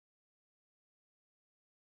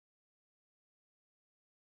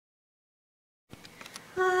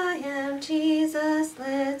am Jesus'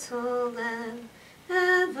 little lamb,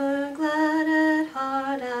 ever glad at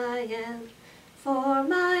heart I am. For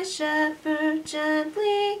my shepherd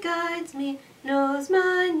gently guides me, knows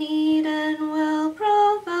my need and well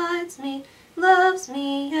provides me, loves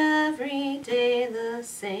me every day the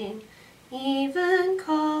same, even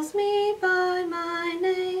calls me by my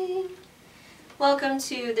name. Welcome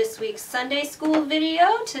to this week's Sunday School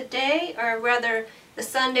video. Today, or rather the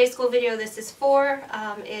Sunday School video this is for,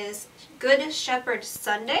 is Good Shepherd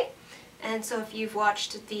Sunday. And so if you've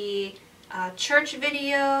watched the church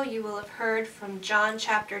video, you will have heard from John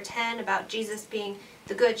chapter 10 about Jesus being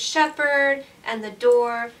the Good Shepherd and the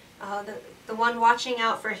door, the one watching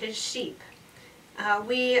out for his sheep.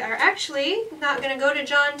 We are actually not going to go to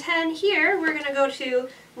John 10 here. We're going to go to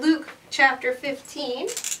Luke chapter 15.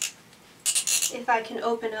 If I can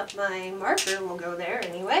open up my marker, we'll go there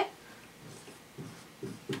anyway.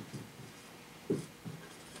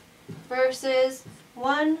 Verses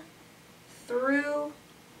 1 through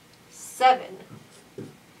 7.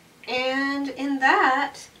 And in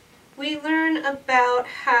that, we learn about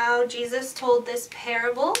how Jesus told this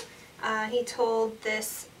parable. He told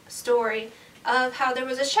this story of how there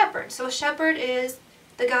was a shepherd. So a shepherd is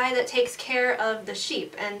the guy that takes care of the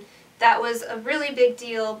sheep, and that was a really big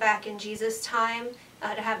deal back in Jesus' time,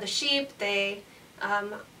 to have the sheep. They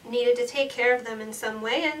needed to take care of them in some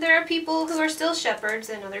way, and there are people who are still shepherds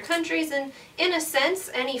in other countries, and in a sense,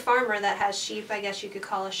 any farmer that has sheep, I guess you could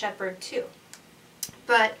call a shepherd too.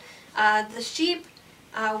 But the sheep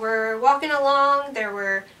were walking along. There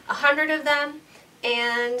were 100 of them,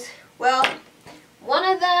 and well, one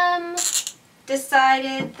of them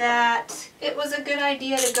decided that it was a good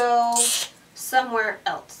idea to go somewhere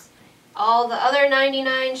else. All the other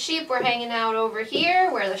 99 sheep were hanging out over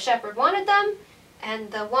here where the shepherd wanted them,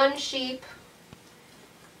 and the one sheep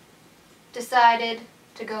decided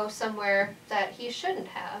to go somewhere that he shouldn't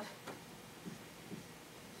have.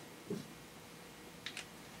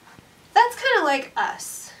 That's kind of like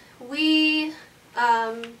us. We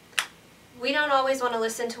don't always want to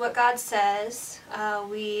listen to what God says.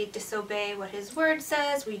 We disobey what His Word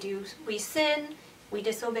says. We sin. We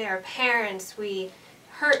disobey our parents. We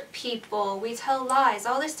hurt people, we tell lies,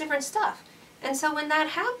 all this different stuff. And so when that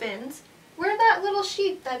happens, we're that little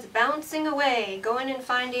sheep that's bouncing away, going and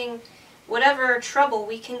finding whatever trouble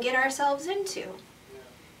we can get ourselves into.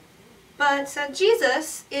 But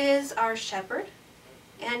Jesus is our shepherd,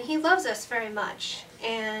 and He loves us very much,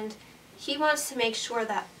 and He wants to make sure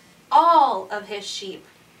that all of His sheep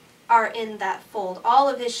are in that fold. All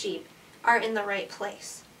of His sheep are in the right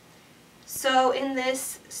place. So in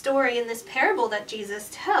this story, in this parable that Jesus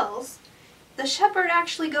tells, the shepherd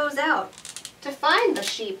actually goes out to find the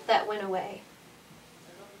sheep that went away.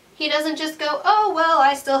 He doesn't just go, oh, well,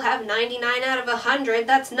 I still have 99 out of 100.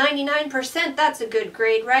 That's 99%. That's a good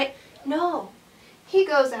grade, right? No. He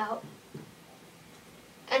goes out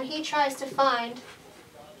and he tries to find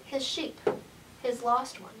his sheep, his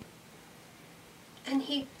lost one. And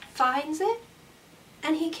he finds it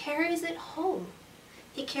and he carries it home.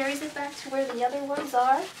 He carries it back to where the other ones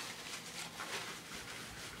are.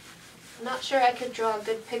 I'm not sure I could draw a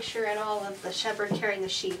good picture at all of the shepherd carrying the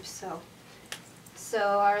sheep, so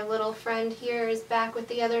our little friend here is back with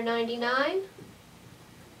the other 99.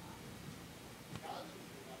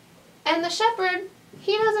 And the shepherd,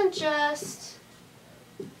 he doesn't just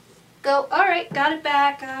go, all right, got it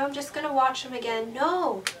back, I'm just going to watch him again.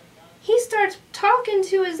 No. He starts talking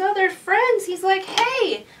to his other friends. He's like,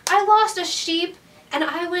 hey, I lost a sheep, and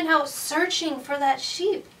I went out searching for that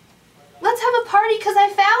sheep. Let's have a party because I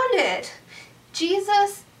found it.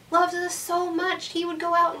 Jesus loves us so much. He would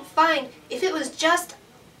go out and find, if it was just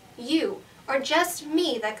you or just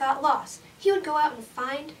me that got lost, He would go out and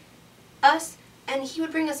find us, and He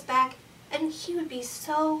would bring us back, and He would be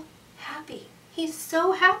so happy. He's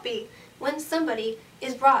so happy when somebody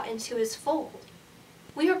is brought into His fold.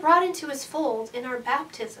 We are brought into His fold in our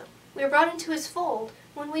baptism. We are brought into His fold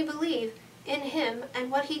when we believe in Him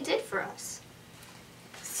and what He did for us.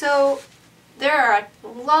 So there are a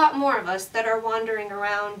lot more of us that are wandering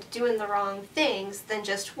around doing the wrong things than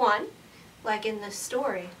just one, like in this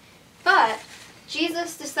story. But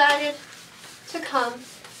Jesus decided to come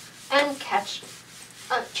and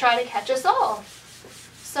try to catch us all.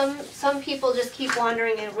 Some people just keep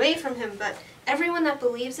wandering away from Him, but everyone that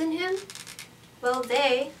believes in Him, well,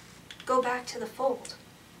 they go back to the fold.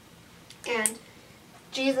 And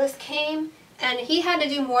Jesus came, and He had to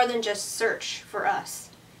do more than just search for us.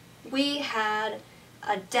 We had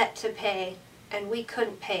a debt to pay, and we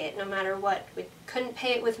couldn't pay it no matter what. We couldn't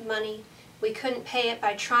pay it with money. We couldn't pay it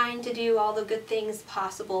by trying to do all the good things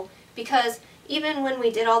possible, because even when we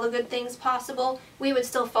did all the good things possible, we would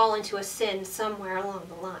still fall into a sin somewhere along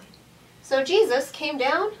the line. So Jesus came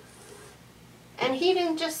down, and he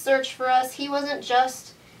didn't just search for us. He wasn't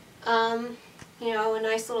just, a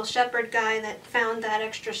nice little shepherd guy that found that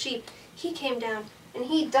extra sheep. He came down and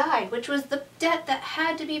he died, which was the debt that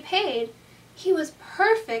had to be paid. He was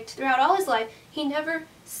perfect throughout all his life. He never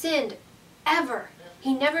sinned, ever.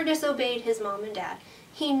 He never disobeyed his mom and dad.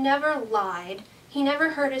 He never lied. He never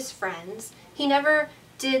hurt his friends. He never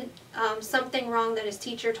did something wrong that his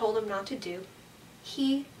teacher told him not to do.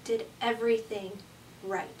 He did everything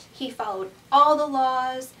right. He followed all the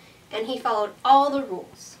laws, and he followed all the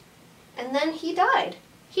rules. And then he died.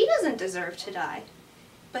 He doesn't deserve to die,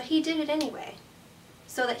 but he did it anyway,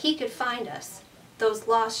 so that he could find us, those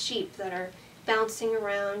lost sheep that are bouncing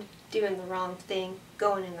around, doing the wrong thing,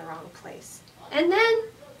 going in the wrong place. And then,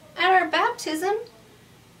 at our baptism,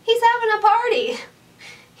 he's having a party.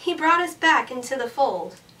 He brought us back into the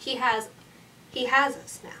fold. He has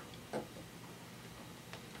us now.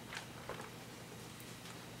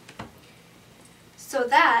 So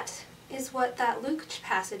that is what that Luke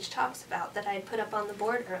passage talks about that I had put up on the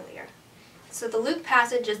board earlier. So the Luke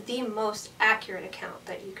passage is the most accurate account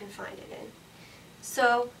that you can find it in.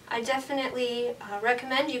 So I definitely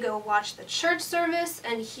recommend you go watch the church service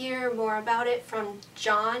and hear more about it from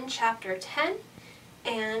John chapter 10,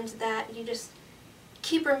 and that you just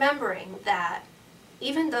keep remembering that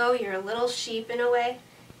even though you're a little sheep in a way,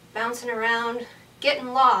 bouncing around,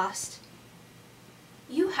 getting lost,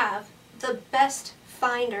 you have the best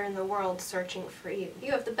finder in the world searching for you.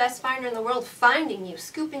 You have the best finder in the world finding you,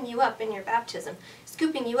 scooping you up in your baptism,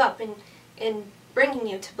 scooping you up and bringing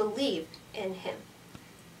you to believe in him.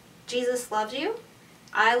 Jesus loves you.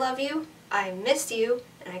 I love you. I miss you.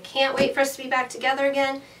 And I can't wait for us to be back together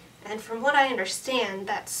again. And from what I understand,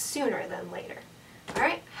 that's sooner than later. All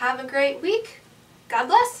right, have a great week. God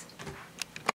bless.